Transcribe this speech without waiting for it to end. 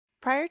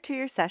Prior to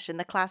your session,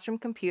 the classroom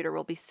computer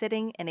will be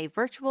sitting in a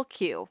virtual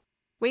queue,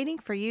 waiting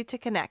for you to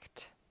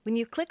connect. When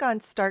you click on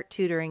Start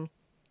Tutoring,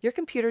 your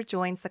computer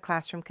joins the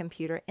classroom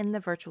computer in the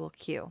virtual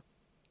queue.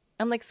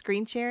 Unlike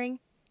screen sharing,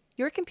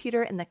 your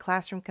computer and the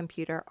classroom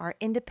computer are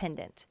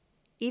independent,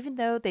 even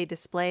though they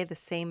display the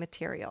same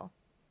material.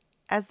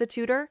 As the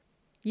tutor,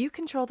 you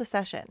control the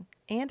session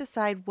and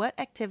decide what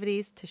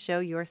activities to show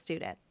your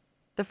student.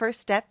 The first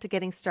step to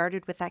getting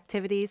started with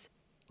activities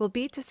will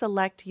be to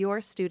select your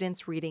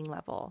student's reading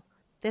level.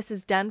 This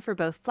is done for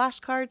both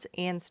flashcards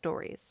and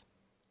stories.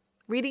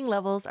 Reading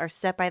levels are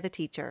set by the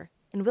teacher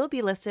and will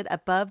be listed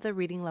above the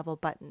reading level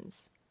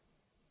buttons.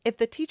 If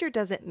the teacher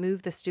doesn't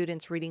move the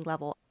student's reading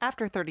level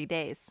after 30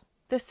 days,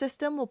 the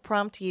system will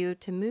prompt you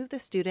to move the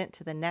student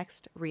to the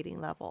next reading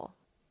level.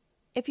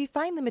 If you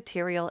find the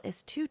material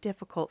is too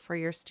difficult for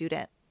your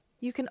student,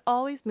 you can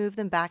always move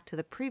them back to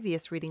the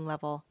previous reading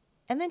level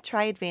and then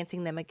try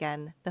advancing them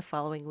again the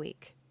following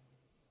week.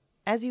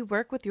 As you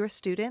work with your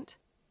student,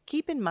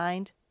 keep in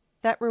mind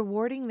that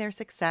rewarding their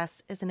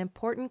success is an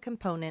important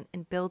component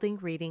in building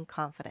reading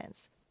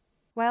confidence.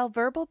 While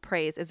verbal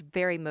praise is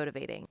very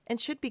motivating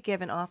and should be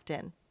given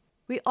often,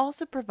 we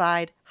also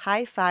provide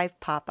high five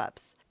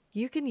pop-ups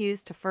you can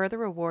use to further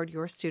reward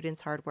your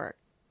students' hard work.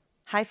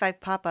 High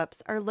five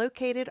pop-ups are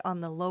located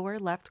on the lower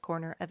left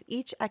corner of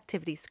each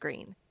activity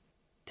screen.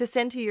 To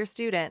send to your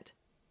student,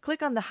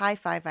 click on the high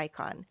five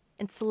icon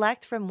and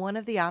select from one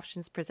of the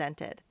options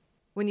presented.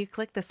 When you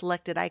click the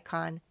selected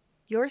icon,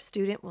 your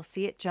student will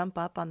see it jump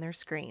up on their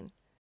screen.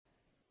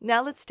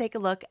 Now let's take a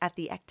look at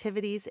the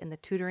activities in the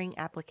tutoring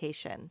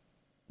application.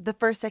 The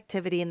first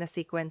activity in the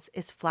sequence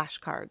is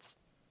flashcards.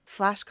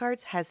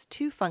 Flashcards has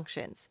two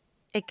functions.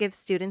 It gives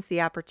students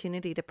the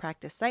opportunity to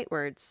practice sight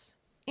words,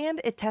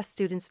 and it tests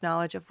students'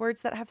 knowledge of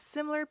words that have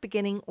similar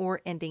beginning or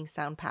ending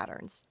sound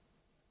patterns.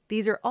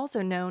 These are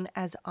also known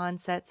as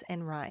onsets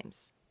and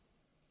rhymes.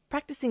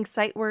 Practicing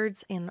sight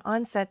words and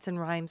onsets and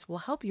rhymes will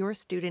help your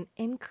student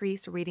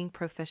increase reading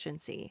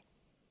proficiency.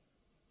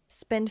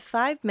 Spend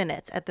 5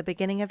 minutes at the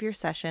beginning of your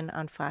session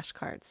on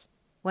flashcards.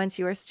 Once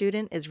your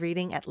student is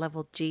reading at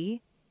level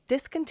G,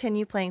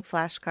 discontinue playing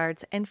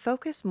flashcards and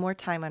focus more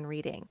time on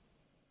reading.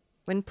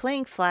 When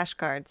playing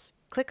flashcards,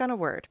 click on a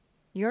word.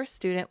 Your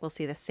student will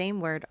see the same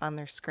word on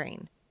their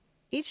screen.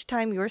 Each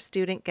time your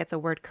student gets a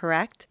word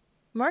correct,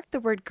 mark the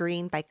word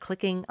green by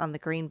clicking on the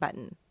green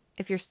button.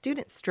 If your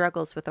student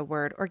struggles with a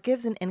word or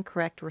gives an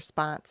incorrect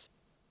response,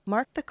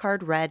 mark the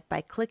card red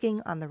by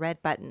clicking on the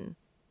red button.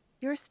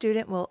 Your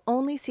student will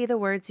only see the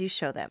words you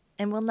show them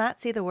and will not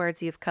see the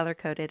words you've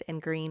color-coded in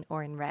green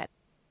or in red.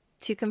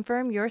 To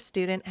confirm your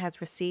student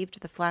has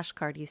received the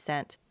flashcard you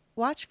sent,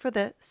 watch for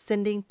the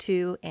Sending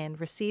to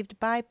and Received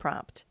by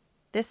prompt.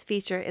 This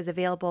feature is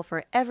available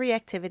for every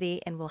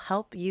activity and will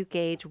help you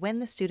gauge when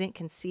the student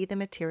can see the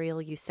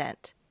material you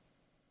sent.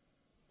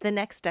 The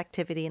next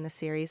activity in the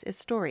series is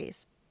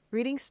stories.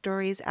 Reading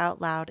stories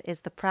out loud is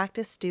the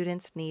practice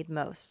students need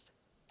most.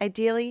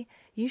 Ideally,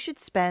 you should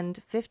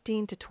spend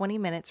 15 to 20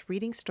 minutes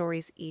reading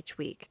stories each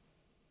week.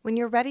 When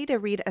you're ready to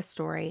read a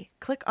story,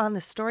 click on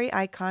the story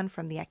icon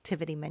from the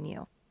activity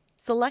menu.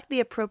 Select the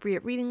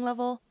appropriate reading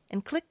level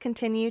and click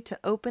Continue to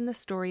open the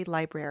story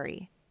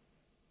library.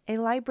 A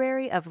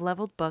library of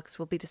leveled books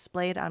will be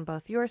displayed on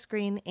both your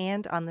screen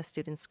and on the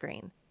student's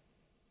screen.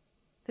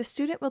 The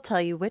student will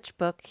tell you which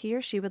book he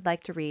or she would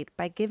like to read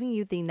by giving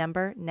you the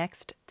number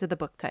next to the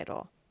book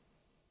title.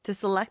 To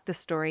select the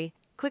story,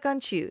 click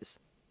on Choose.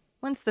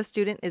 Once the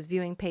student is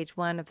viewing page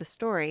 1 of the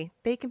story,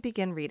 they can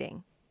begin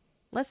reading.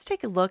 Let's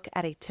take a look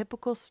at a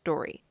typical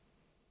story.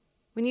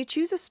 When you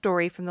choose a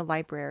story from the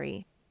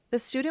library, the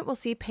student will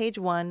see page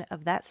 1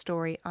 of that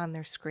story on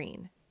their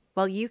screen.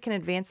 While you can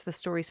advance the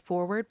stories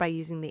forward by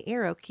using the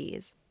arrow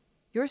keys,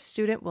 your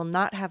student will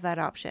not have that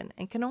option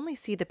and can only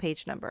see the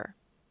page number.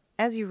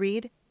 As you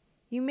read,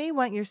 you may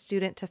want your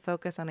student to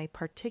focus on a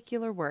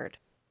particular word.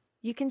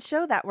 You can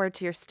show that word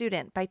to your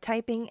student by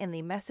typing in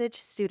the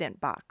Message Student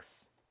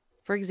box.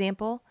 For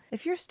example,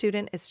 if your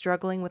student is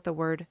struggling with the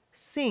word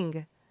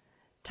sing,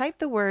 type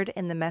the word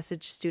in the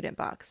Message Student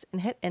box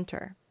and hit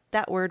Enter.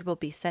 That word will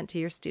be sent to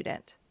your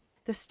student.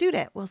 The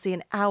student will see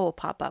an owl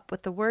pop up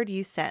with the word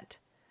you sent.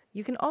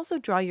 You can also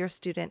draw your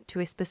student to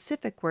a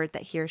specific word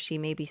that he or she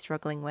may be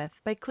struggling with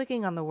by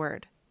clicking on the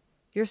word.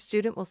 Your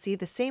student will see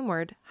the same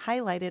word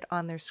highlighted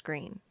on their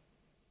screen.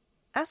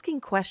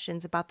 Asking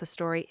questions about the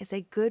story is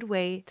a good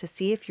way to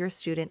see if your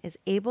student is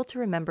able to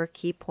remember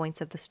key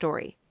points of the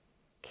story.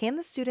 Can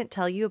the student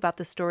tell you about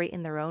the story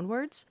in their own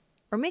words,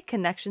 or make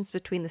connections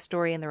between the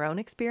story and their own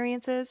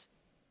experiences?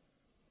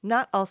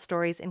 Not all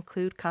stories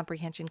include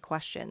comprehension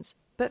questions,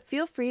 but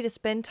feel free to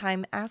spend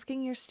time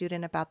asking your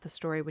student about the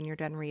story when you're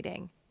done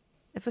reading.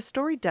 If a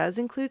story does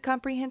include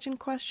comprehension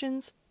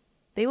questions,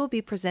 they will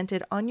be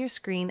presented on your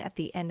screen at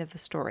the end of the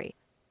story.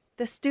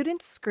 The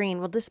student's screen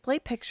will display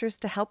pictures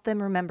to help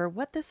them remember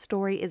what the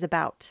story is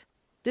about.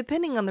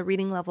 Depending on the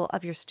reading level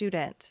of your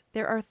student,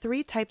 there are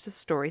 3 types of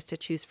stories to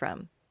choose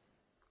from: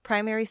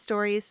 primary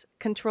stories,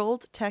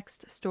 controlled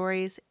text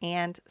stories,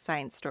 and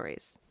science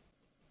stories.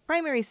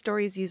 Primary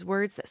stories use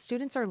words that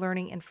students are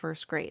learning in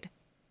first grade.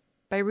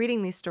 By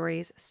reading these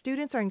stories,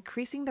 students are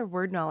increasing their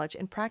word knowledge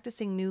and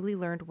practicing newly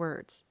learned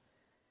words.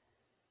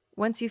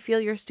 Once you feel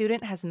your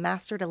student has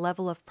mastered a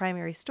level of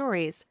primary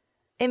stories,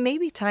 it may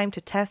be time to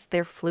test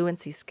their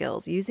fluency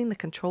skills using the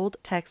controlled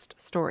text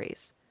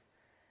stories.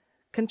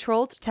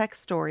 Controlled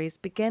text stories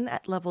begin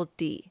at level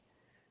D.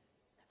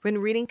 When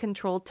reading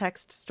controlled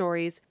text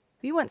stories,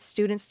 we want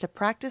students to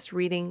practice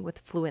reading with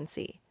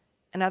fluency.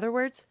 In other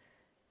words,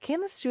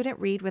 can the student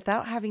read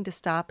without having to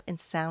stop and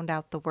sound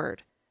out the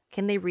word?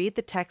 Can they read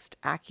the text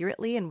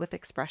accurately and with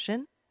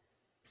expression?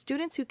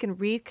 Students who can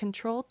read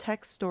controlled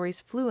text stories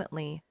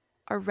fluently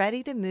are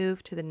ready to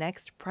move to the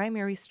next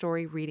primary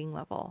story reading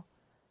level.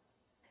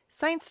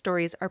 Science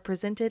stories are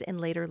presented in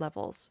later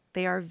levels.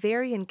 They are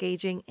very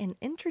engaging and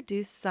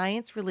introduce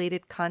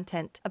science-related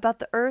content about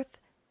the Earth,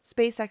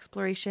 space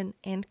exploration,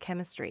 and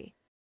chemistry.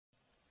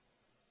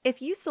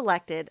 If you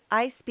selected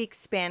I Speak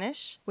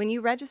Spanish when you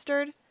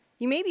registered,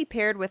 you may be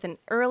paired with an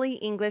early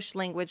English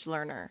language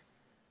learner.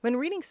 When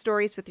reading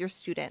stories with your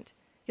student,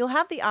 you'll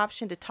have the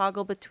option to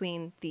toggle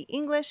between the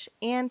English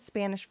and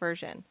Spanish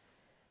version.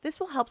 This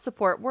will help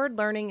support word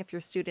learning if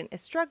your student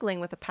is struggling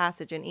with a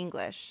passage in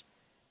English.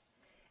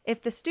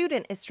 If the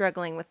student is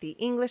struggling with the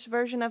English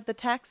version of the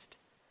text,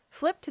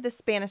 flip to the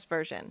Spanish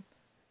version.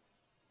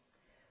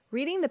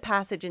 Reading the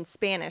passage in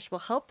Spanish will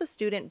help the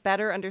student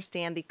better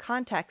understand the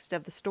context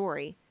of the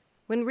story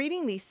when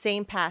reading the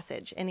same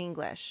passage in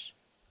English.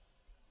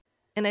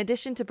 In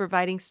addition to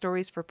providing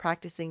stories for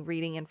practicing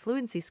reading and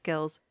fluency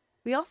skills,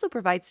 we also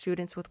provide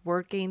students with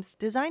word games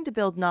designed to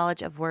build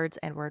knowledge of words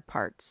and word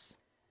parts.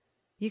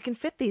 You can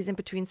fit these in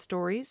between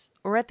stories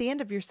or at the end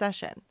of your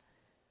session.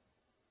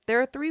 There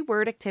are 3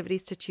 word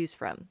activities to choose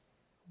from: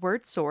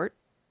 word sort,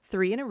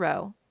 3 in a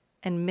row,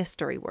 and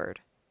mystery word.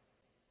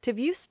 To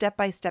view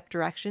step-by-step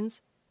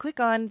directions,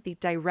 click on the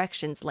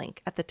Directions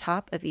link at the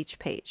top of each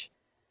page.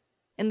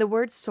 In the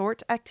word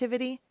sort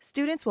activity,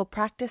 students will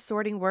practice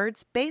sorting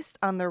words based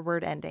on their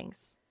word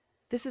endings.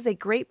 This is a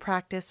great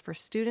practice for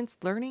students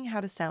learning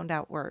how to sound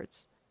out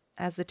words.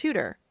 As the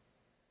tutor,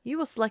 you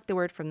will select the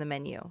word from the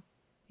menu.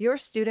 Your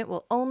student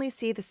will only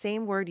see the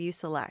same word you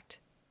select.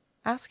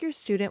 Ask your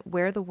student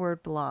where the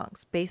word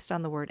belongs based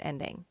on the word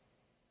ending.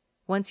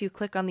 Once you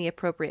click on the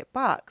appropriate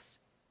box,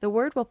 the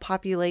word will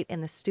populate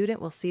and the student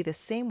will see the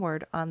same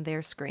word on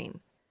their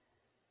screen.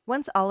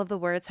 Once all of the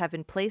words have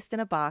been placed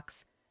in a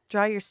box,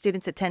 draw your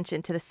student's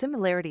attention to the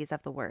similarities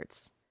of the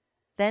words.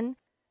 Then,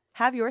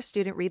 have your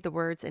student read the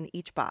words in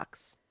each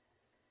box.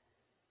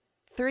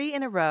 3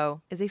 in a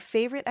row is a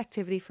favorite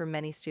activity for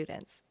many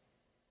students.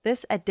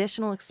 This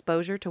additional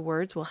exposure to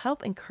words will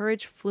help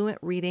encourage fluent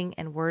reading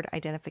and word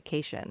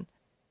identification.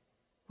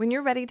 When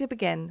you're ready to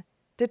begin,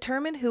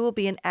 determine who will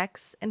be an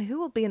X and who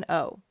will be an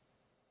O.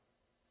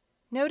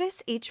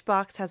 Notice each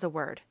box has a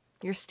word.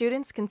 Your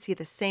students can see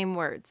the same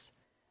words.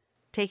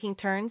 Taking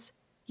turns,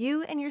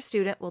 you and your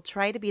student will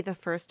try to be the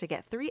first to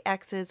get 3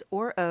 X's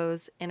or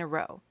O's in a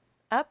row,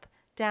 up,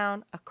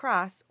 down,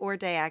 across, or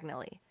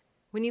diagonally.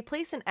 When you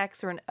place an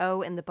X or an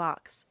O in the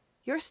box,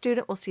 your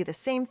student will see the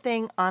same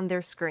thing on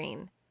their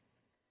screen.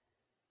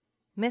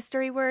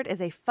 Mystery word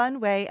is a fun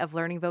way of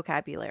learning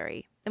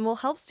vocabulary and will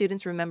help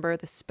students remember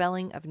the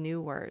spelling of new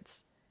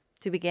words.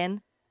 To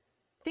begin,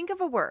 think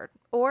of a word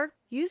or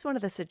use one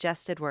of the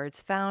suggested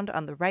words found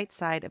on the right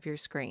side of your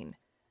screen.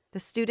 The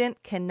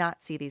student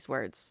cannot see these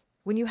words.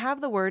 When you have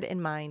the word in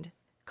mind,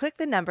 click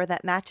the number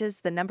that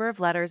matches the number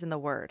of letters in the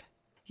word.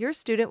 Your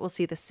student will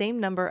see the same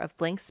number of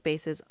blank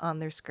spaces on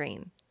their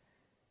screen.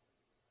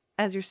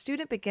 As your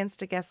student begins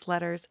to guess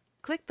letters,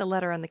 click the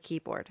letter on the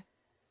keyboard.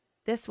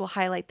 This will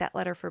highlight that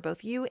letter for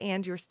both you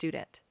and your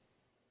student.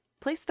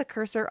 Place the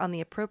cursor on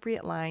the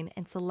appropriate line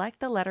and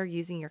select the letter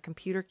using your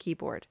computer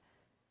keyboard.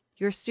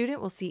 Your student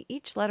will see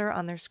each letter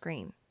on their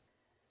screen.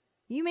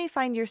 You may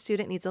find your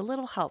student needs a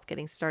little help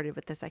getting started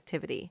with this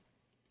activity.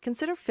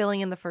 Consider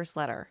filling in the first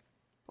letter,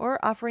 or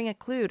offering a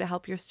clue to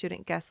help your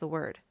student guess the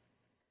word.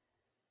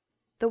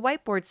 The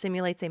whiteboard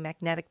simulates a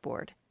magnetic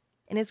board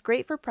and is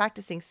great for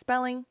practicing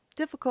spelling,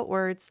 difficult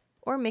words,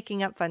 or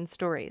making up fun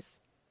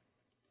stories.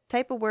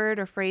 Type a word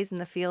or phrase in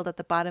the field at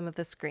the bottom of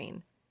the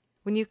screen.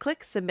 When you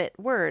click Submit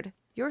Word,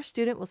 your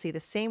student will see the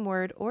same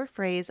word or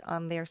phrase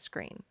on their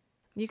screen.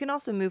 You can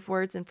also move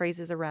words and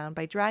phrases around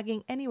by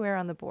dragging anywhere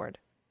on the board.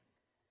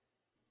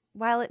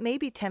 While it may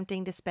be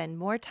tempting to spend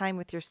more time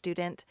with your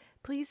student,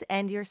 please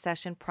end your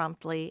session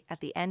promptly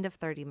at the end of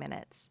 30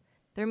 minutes.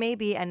 There may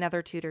be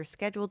another tutor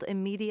scheduled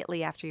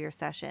immediately after your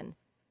session,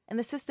 and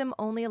the system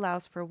only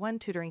allows for 1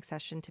 tutoring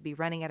session to be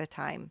running at a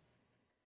time.